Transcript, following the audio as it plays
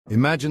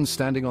Imagine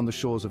standing on the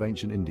shores of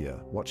ancient India,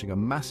 watching a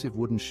massive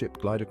wooden ship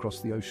glide across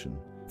the ocean.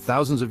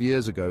 Thousands of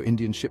years ago,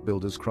 Indian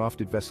shipbuilders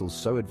crafted vessels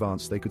so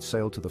advanced they could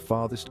sail to the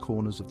farthest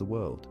corners of the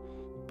world.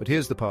 But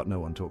here's the part no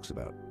one talks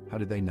about. How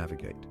did they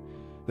navigate?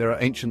 There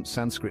are ancient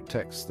Sanskrit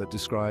texts that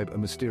describe a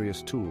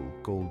mysterious tool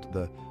called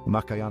the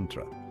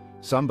Macchayantra.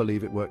 Some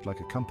believe it worked like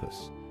a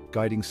compass,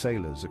 guiding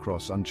sailors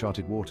across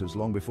uncharted waters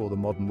long before the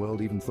modern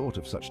world even thought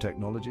of such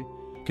technology.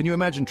 Can you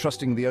imagine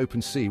trusting the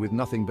open sea with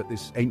nothing but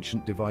this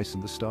ancient device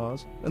and the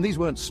stars? And these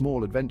weren't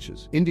small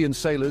adventures. Indian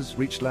sailors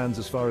reached lands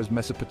as far as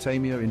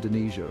Mesopotamia,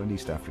 Indonesia, and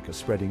East Africa,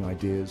 spreading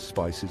ideas,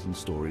 spices, and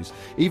stories.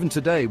 Even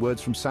today,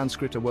 words from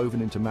Sanskrit are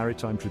woven into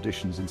maritime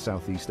traditions in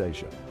Southeast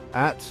Asia.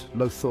 At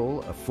Lothal,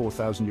 a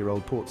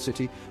 4,000-year-old port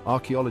city,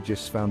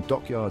 archaeologists found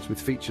dockyards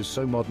with features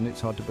so modern it's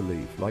hard to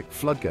believe, like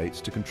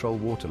floodgates to control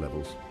water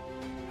levels.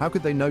 How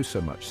could they know so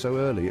much so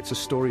early? It's a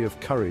story of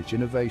courage,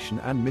 innovation,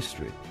 and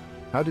mystery.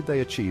 How did they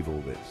achieve all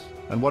this?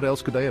 And what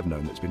else could they have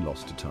known that's been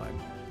lost to time?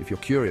 If you're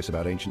curious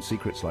about ancient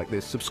secrets like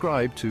this,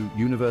 subscribe to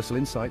Universal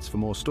Insights for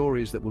more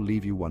stories that will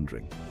leave you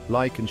wondering.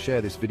 Like and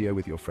share this video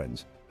with your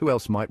friends. Who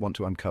else might want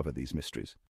to uncover these mysteries?